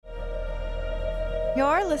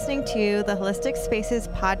You're listening to the Holistic Spaces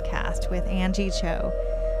podcast with Angie Cho,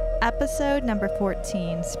 episode number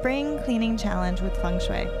 14, Spring Cleaning Challenge with Feng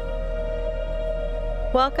Shui.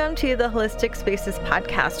 Welcome to the Holistic Spaces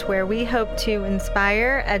podcast, where we hope to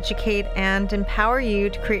inspire, educate, and empower you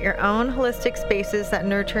to create your own holistic spaces that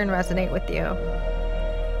nurture and resonate with you.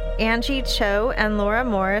 Angie Cho and Laura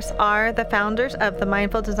Morris are the founders of the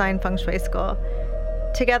Mindful Design Feng Shui School.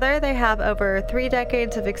 Together, they have over 3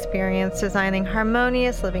 decades of experience designing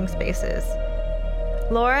harmonious living spaces.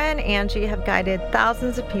 Laura and Angie have guided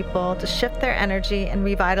thousands of people to shift their energy and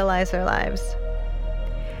revitalize their lives.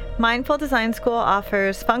 Mindful Design School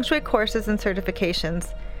offers Feng Shui courses and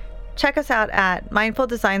certifications. Check us out at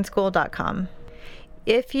mindfuldesignschool.com.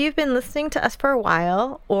 If you've been listening to us for a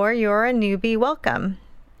while or you're a newbie, welcome.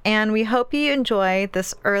 And we hope you enjoy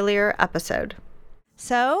this earlier episode.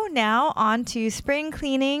 So now on to spring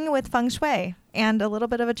cleaning with Feng Shui and a little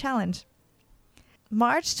bit of a challenge.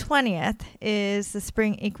 March 20th is the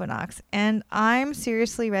spring equinox, and I'm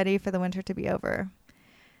seriously ready for the winter to be over.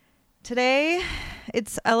 Today,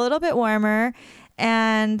 it's a little bit warmer,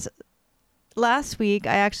 and last week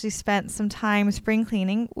I actually spent some time spring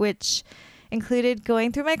cleaning, which included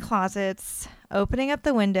going through my closets, opening up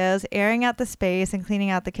the windows, airing out the space, and cleaning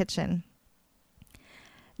out the kitchen.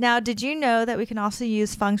 Now, did you know that we can also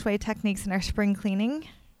use Feng Shui techniques in our spring cleaning?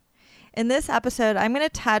 In this episode, I'm going to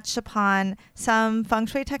touch upon some Feng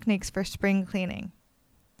Shui techniques for spring cleaning.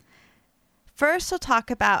 First, we'll talk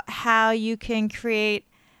about how you can create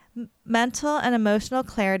mental and emotional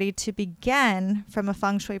clarity to begin from a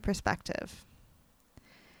Feng Shui perspective.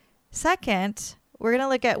 Second, we're going to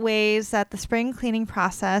look at ways that the spring cleaning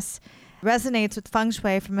process resonates with Feng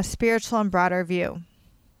Shui from a spiritual and broader view.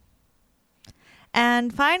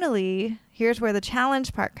 And finally, here's where the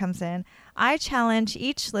challenge part comes in. I challenge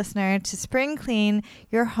each listener to spring clean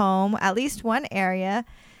your home, at least one area,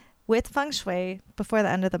 with Feng Shui before the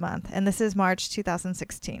end of the month. And this is March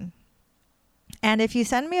 2016. And if you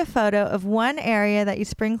send me a photo of one area that you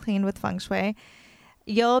spring cleaned with Feng Shui,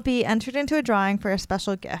 you'll be entered into a drawing for a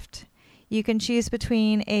special gift. You can choose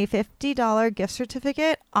between a $50 gift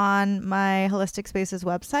certificate on my Holistic Spaces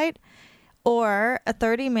website or a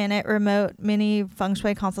 30-minute remote mini Feng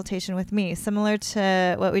Shui consultation with me, similar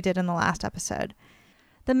to what we did in the last episode.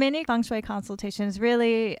 The mini Feng Shui consultation is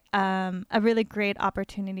really a really great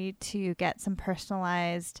opportunity to get some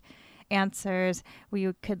personalized answers.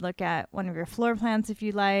 We could look at one of your floor plans if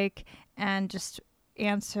you like, and just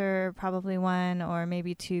answer probably one or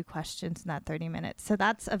maybe 2 questions in that 30 minutes. So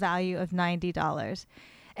that's a value of $90.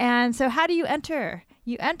 And so how do you enter?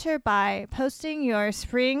 You enter by posting your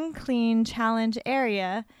spring clean challenge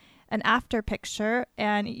area, an after picture,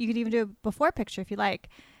 and you could even do a before picture if you like,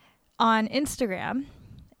 on Instagram.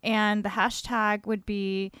 And the hashtag would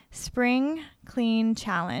be spring clean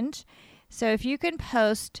challenge. So if you can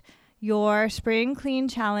post your spring clean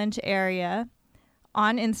challenge area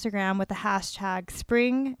on Instagram with the hashtag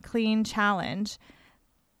spring clean challenge,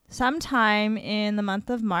 sometime in the month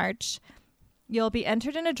of March, you'll be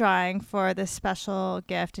entered in a drawing for this special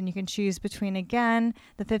gift, and you can choose between, again,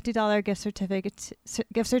 the $50 gift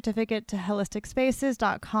certificate to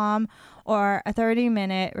holisticspaces.com or a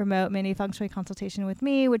 30-minute remote mini Feng Shui consultation with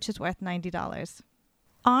me, which is worth $90.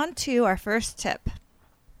 On to our first tip,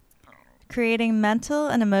 creating mental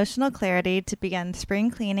and emotional clarity to begin spring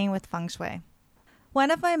cleaning with Feng Shui. One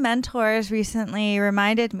of my mentors recently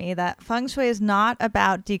reminded me that Feng Shui is not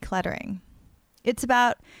about decluttering. It's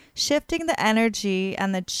about shifting the energy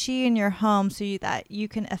and the qi in your home so that you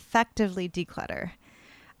can effectively declutter.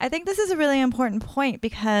 I think this is a really important point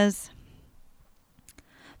because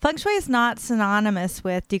Feng Shui is not synonymous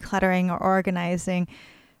with decluttering or organizing.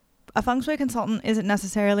 A Feng Shui consultant isn't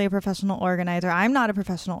necessarily a professional organizer. I'm not a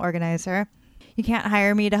professional organizer. You can't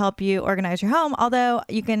hire me to help you organize your home, although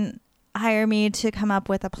you can hire me to come up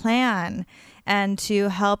with a plan and to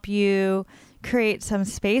help you create some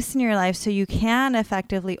space in your life so you can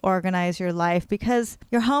effectively organize your life, because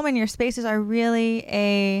your home and your spaces are really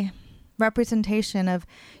a representation of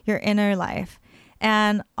your inner life.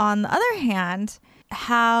 And on the other hand,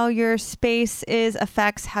 how your space is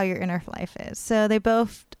affects how your inner life is. So they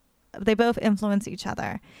both influence each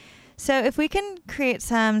other. So if we can create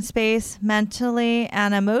some space mentally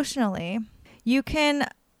and emotionally, you can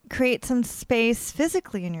create some space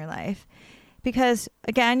physically in your life. Because,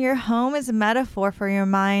 again, your home is a metaphor for your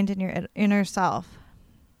mind and your inner self.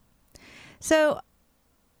 So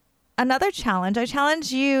another challenge, I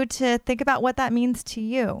challenge you to think about what that means to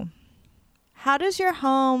you. How does your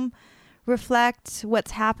home reflect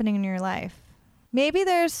what's happening in your life? Maybe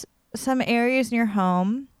there's some areas in your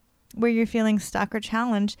home where you're feeling stuck or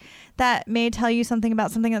challenged that may tell you something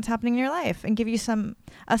about something that's happening in your life and give you some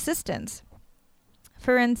assistance.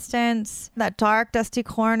 For instance, that dark, dusty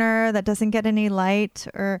corner that doesn't get any light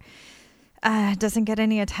or doesn't get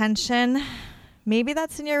any attention, maybe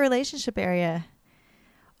that's in your relationship area.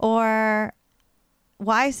 Or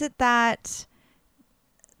why is it that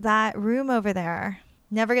room over there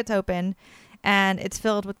never gets opened and it's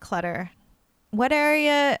filled with clutter? What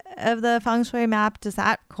area of the feng shui map does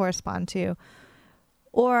that correspond to?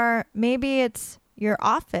 Or maybe it's your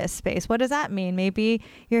office space. What does that mean? Maybe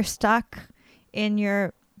you're stuck in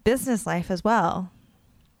your business life as well.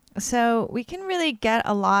 So we can really get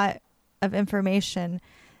a lot of information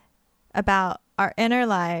about our inner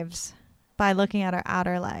lives by looking at our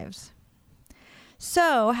outer lives.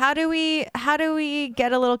 So how do we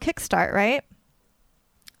get a little kickstart, right?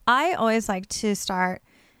 I always like to start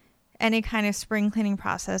any kind of spring cleaning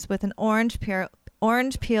process with an orange peel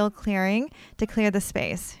clearing to clear the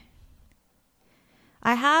space.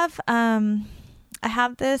 I have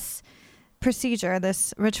this procedure,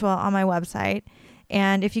 this ritual on my website.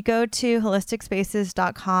 And if you go to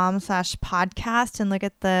holisticspaces.com/podcast and look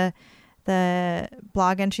at the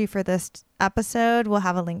blog entry for this episode, we'll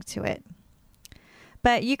have a link to it.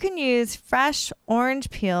 But you can use fresh orange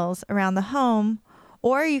peels around the home,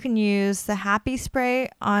 or you can use the Happy Spray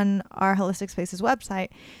on our Holistic Spaces website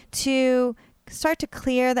to start to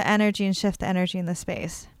clear the energy and shift the energy in the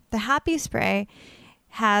space. The Happy Spray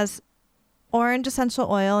has orange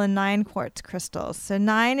essential oil and 9 quartz crystals. So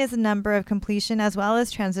 9 is a number of completion as well as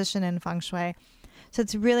transition in feng shui. So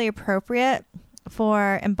it's really appropriate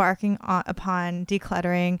for embarking upon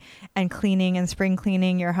decluttering and cleaning and spring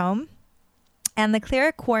cleaning your home. And the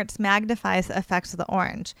clear quartz magnifies the effects of the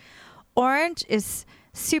orange. Orange is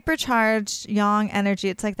supercharged yang energy.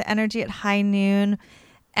 It's like the energy at high noon,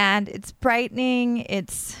 and it's brightening,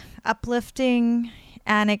 it's uplifting,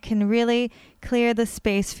 and it can really clear the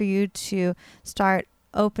space for you to start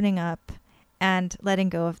opening up and letting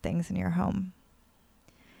go of things in your home.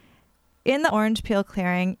 In the orange peel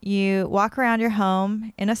clearing, you walk around your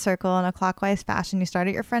home in a circle in a clockwise fashion. You start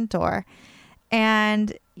at your front door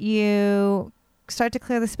and you start to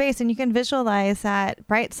clear the space, and you can visualize that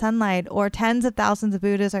bright sunlight or tens of thousands of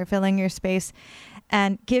Buddhas are filling your space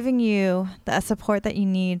and giving you the support that you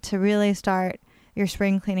need to really start your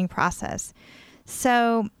spring cleaning process.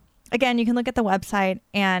 So again, you can look at the website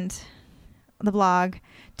and the blog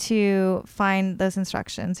to find those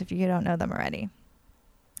instructions if you don't know them already.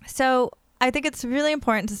 So I think it's really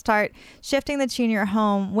important to start shifting the chi in your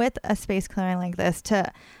home with a space clearing like this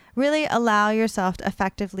to really allow yourself to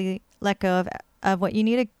effectively let go of what you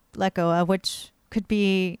need to let go of, which could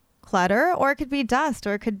be clutter, or it could be dust,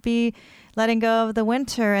 or it could be letting go of the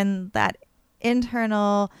winter and that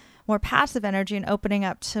internal, more passive energy and opening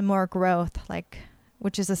up to more growth,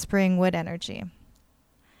 which is a spring wood energy.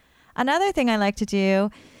 Another thing I like to do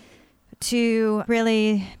to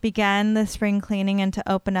really begin the spring cleaning and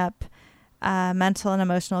to open up mental and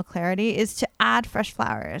emotional clarity is to add fresh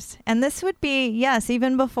flowers. And this would be, yes,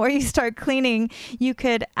 even before you start cleaning, you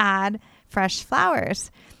could add fresh flowers.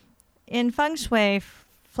 In feng shui,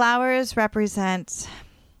 flowers represent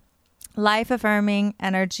life-affirming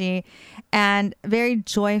energy and very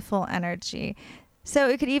joyful energy. So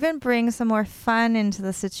it could even bring some more fun into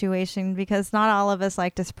the situation, because not all of us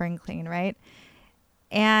like to spring clean, right?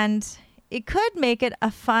 And it could make it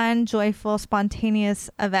a fun, joyful, spontaneous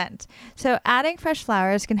event. So adding fresh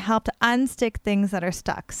flowers can help to unstick things that are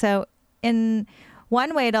stuck. So in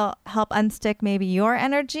one way, it'll help unstick maybe your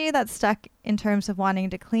energy that's stuck in terms of wanting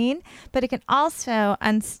to clean, but it can also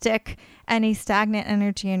unstick any stagnant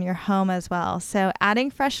energy in your home as well. So adding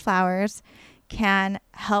fresh flowers can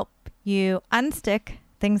help you unstick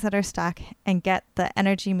things that are stuck and get the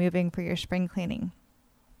energy moving for your spring cleaning.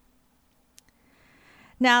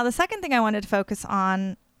 Now, the second thing I wanted to focus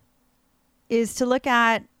on is to look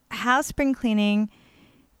at how spring cleaning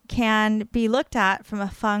can be looked at from a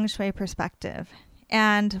feng shui perspective.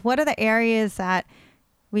 And what are the areas that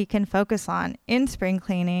we can focus on in spring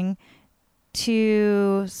cleaning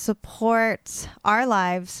to support our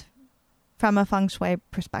lives from a feng shui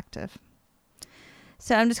perspective?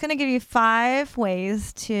 So I'm just going to give you 5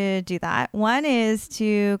 ways to do that. One is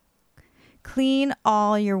to clean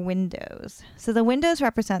all your windows. So the windows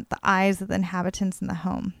represent the eyes of the inhabitants in the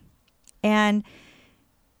home. And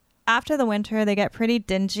after the winter, they get pretty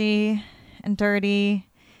dingy and dirty.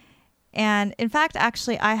 And in fact,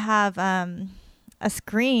 actually, I have a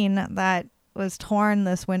screen that was torn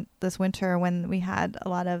this winter when we had a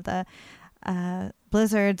lot of the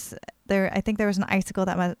blizzards. I think there was an icicle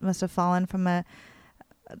that must have fallen from a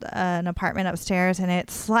an apartment upstairs, and it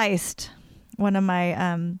sliced one of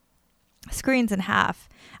my screens in half.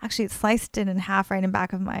 Actually, it sliced it in half right in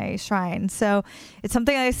back of my shrine. So it's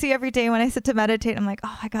something I see every day when I sit to meditate. I'm like,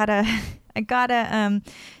 oh, I gotta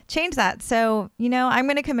change that. So, I'm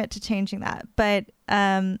going to commit to changing that. But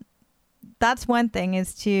that's one thing,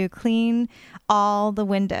 is to clean all the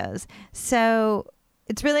windows. So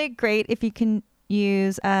it's really great if you can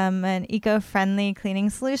use an eco-friendly cleaning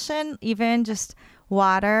solution, even just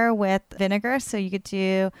water with vinegar. So you could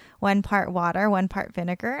do 1 part water, 1 part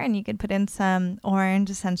vinegar, and you could put in some orange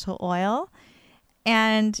essential oil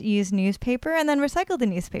and use newspaper, and then recycle the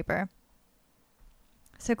newspaper.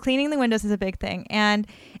 So cleaning the windows is a big thing. And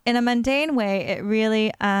in a mundane way, it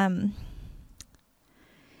really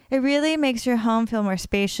makes your home feel more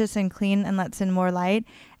spacious and clean and lets in more light.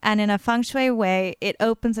 And in a feng shui way, it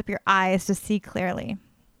opens up your eyes to see clearly.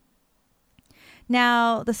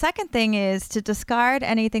 Now, the second thing is to discard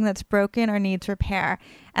anything that's broken or needs repair.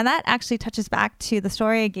 And that actually touches back to the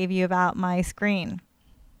story I gave you about my screen.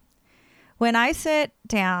 When I sit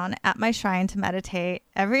down at my shrine to meditate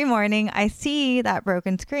every morning, I see that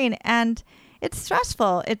broken screen, and it's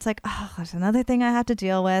stressful. It's like, oh, there's another thing I have to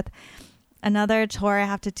deal with, another chore I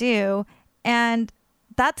have to do. And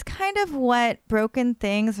that's kind of what broken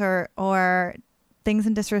things or things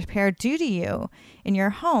in disrepair do to you in your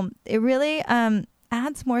home. It really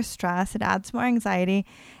adds more stress. It adds more anxiety.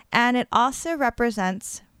 And it also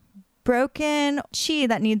represents broken chi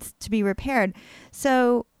that needs to be repaired.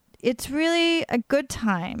 So it's really a good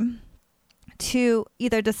time to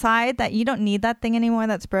either decide that you don't need that thing anymore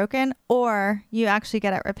that's broken, or you actually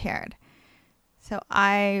get it repaired. So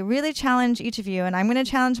I really challenge each of you, and I'm going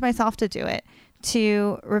to challenge myself to do it,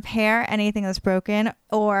 to repair anything that's broken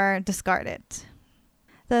or discard it.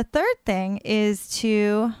 The third thing is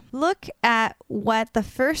to look at what the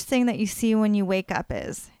first thing that you see when you wake up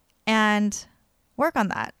is, and work on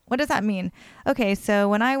that. What does that mean? Okay, so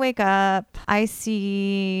when I wake up, I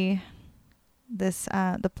see this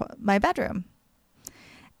my bedroom,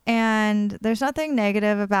 and there's nothing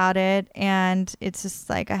negative about it, and it's just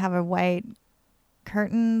like I have a white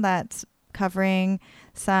curtain that's covering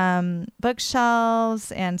some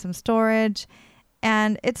bookshelves and some storage,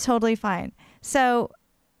 and it's totally fine. So,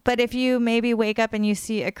 but if you maybe wake up and you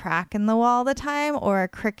see a crack in the wall all the time, or a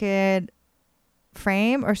crooked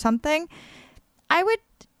frame or something, I would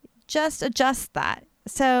just adjust that.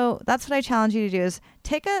 So that's what I challenge you to do, is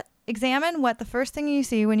examine what the first thing you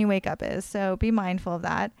see when you wake up is. So be mindful of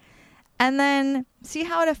that. And then see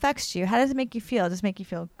how it affects you. How does it make you feel? Does it make you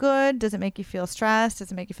feel good? Does it make you feel stressed?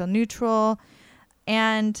 Does it make you feel neutral?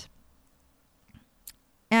 And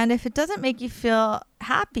if it doesn't make you feel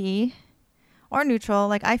happy or neutral,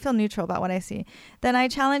 like I feel neutral about what I see, then I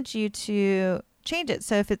challenge you to change it.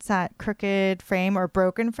 So if it's that crooked frame or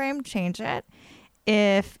broken frame, change it.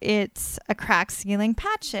 If it's a cracked ceiling,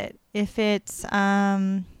 patch it. If it's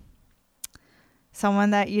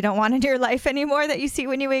someone that you don't want in your life anymore that you see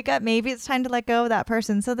when you wake up, maybe it's time to let go of that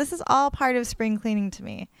person. So this is all part of spring cleaning to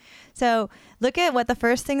me. So look at what the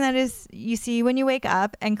first thing that is you see when you wake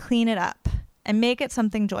up, and clean it up and make it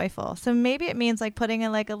something joyful. So maybe it means like putting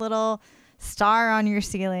a little star on your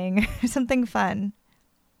ceiling or something fun.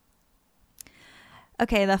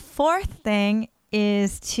 Okay, the fourth thing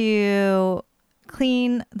is to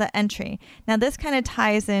clean the entry. Now this kind of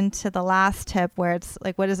ties into the last tip, where it's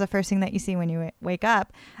like, what is the first thing that you see when you wake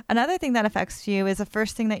up? Another thing that affects you is the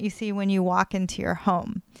first thing that you see when you walk into your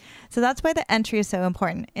home. So that's why the entry is so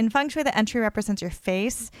important. In feng shui, the entry represents your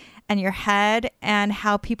face and your head and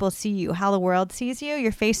how people see you, how the world sees you,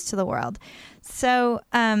 your face to the world. So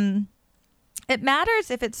it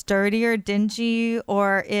matters if it's dirty or dingy,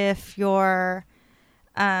 or if your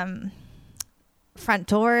front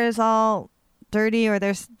door is all dirty, or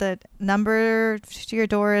there's the number to your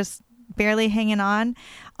door is barely hanging on.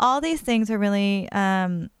 All these things are really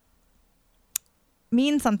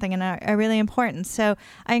mean something and are really important. So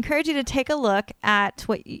I encourage you to take a look at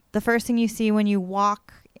what the first thing you see when you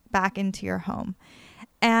walk back into your home,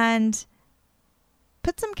 and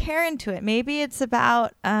put some care into it. Maybe it's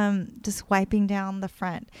about just wiping down the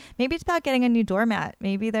front. Maybe it's about getting a new doormat.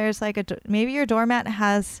 Maybe there's maybe your doormat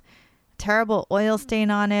has terrible oil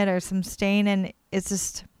stain on it, or some stain, and it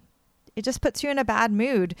just puts you in a bad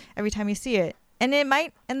mood every time you see it. And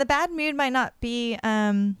the bad mood might not be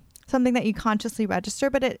something that you consciously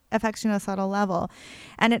register, but it affects you on a subtle level,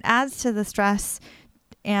 and it adds to the stress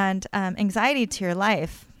and anxiety to your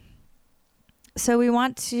life. So we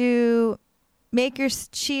want to make your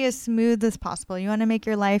chi as smooth as possible. You want to make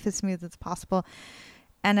your life as smooth as possible,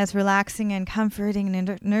 and as relaxing and comforting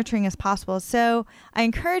and nurturing as possible. So I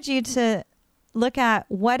encourage you to look at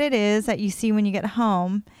what it is that you see when you get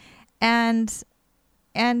home and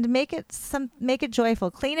make it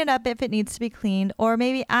joyful. Clean it up if it needs to be cleaned, or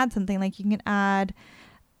maybe add something. Like you can add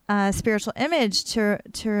a spiritual image to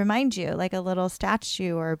remind you, like a little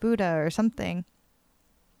statue or a Buddha or something.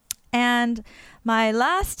 And my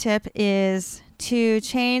last tip is to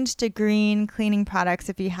change to green cleaning products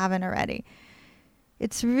if you haven't already.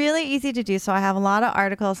 It's really easy to do so. I have a lot of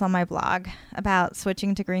articles on my blog about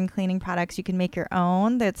switching to green cleaning products. You can make your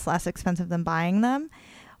own. That's less expensive than buying them.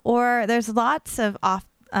 Or there's lots of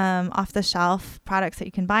off-the-shelf products that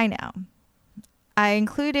you can buy now. I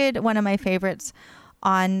included one of my favorites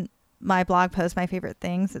on my blog post, My Favorite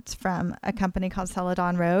Things. It's from a company called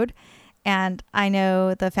Celadon Road. And I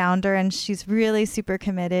know the founder, and she's really super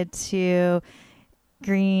committed to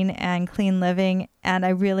green and clean living. And I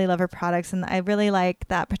really love her products. And I really like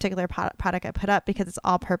that particular product I put up because it's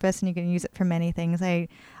all purpose and you can use it for many things.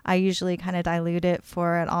 I usually kind of dilute it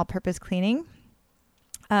for an all-purpose cleaning.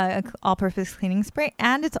 All-purpose cleaning spray,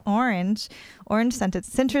 and it's orange scented,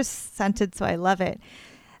 citrus scented, so I love it.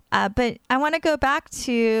 But I want to go back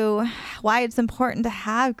to why it's important to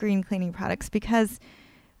have green cleaning products, because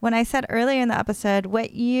when I said earlier in the episode,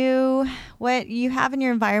 what you have in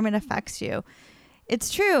your environment affects you. It's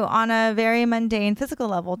true on a very mundane physical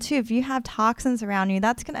level too. If you have toxins around you,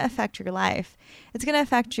 that's going to affect your life. It's going to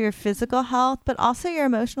affect your physical health, but also your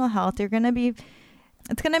emotional health. It's going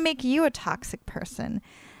to make you a toxic person.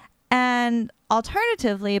 And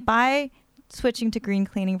alternatively, by switching to green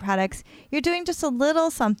cleaning products, you're doing just a little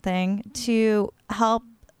something to help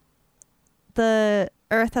the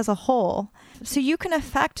earth as a whole. So you can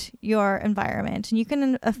affect your environment and you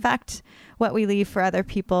can affect what we leave for other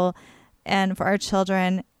people and for our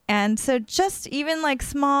children. And so just even like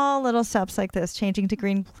small little steps like this, changing to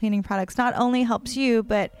green cleaning products, not only helps you,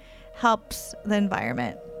 but helps the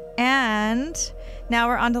environment. And now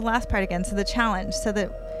we're on to the last part again. So the challenge. So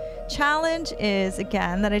the challenge is,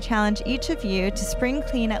 again, that I challenge each of you to spring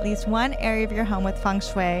clean at least one area of your home with feng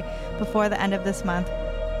shui before the end of this month.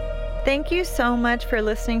 Thank you so much for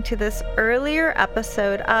listening to this earlier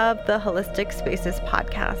episode of the Holistic Spaces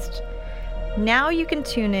podcast. Now you can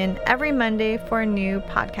tune in every Monday for a new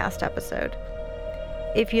podcast episode.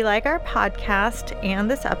 If you like our podcast and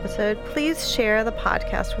this episode, please share the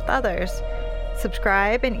podcast with others.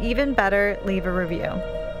 Subscribe, and even better, leave a review.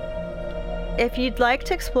 If you'd like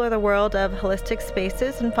to explore the world of holistic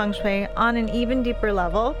spaces and feng shui on an even deeper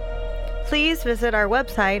level, please visit our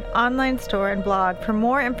website, online store, and blog for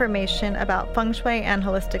more information about feng shui and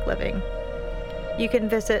holistic living. You can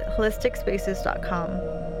visit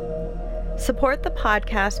holisticspaces.com. Support the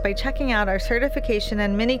podcast by checking out our certification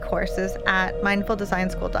and mini courses at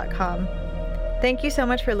mindfuldesignschool.com. Thank you so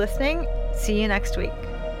much for listening. See you next week.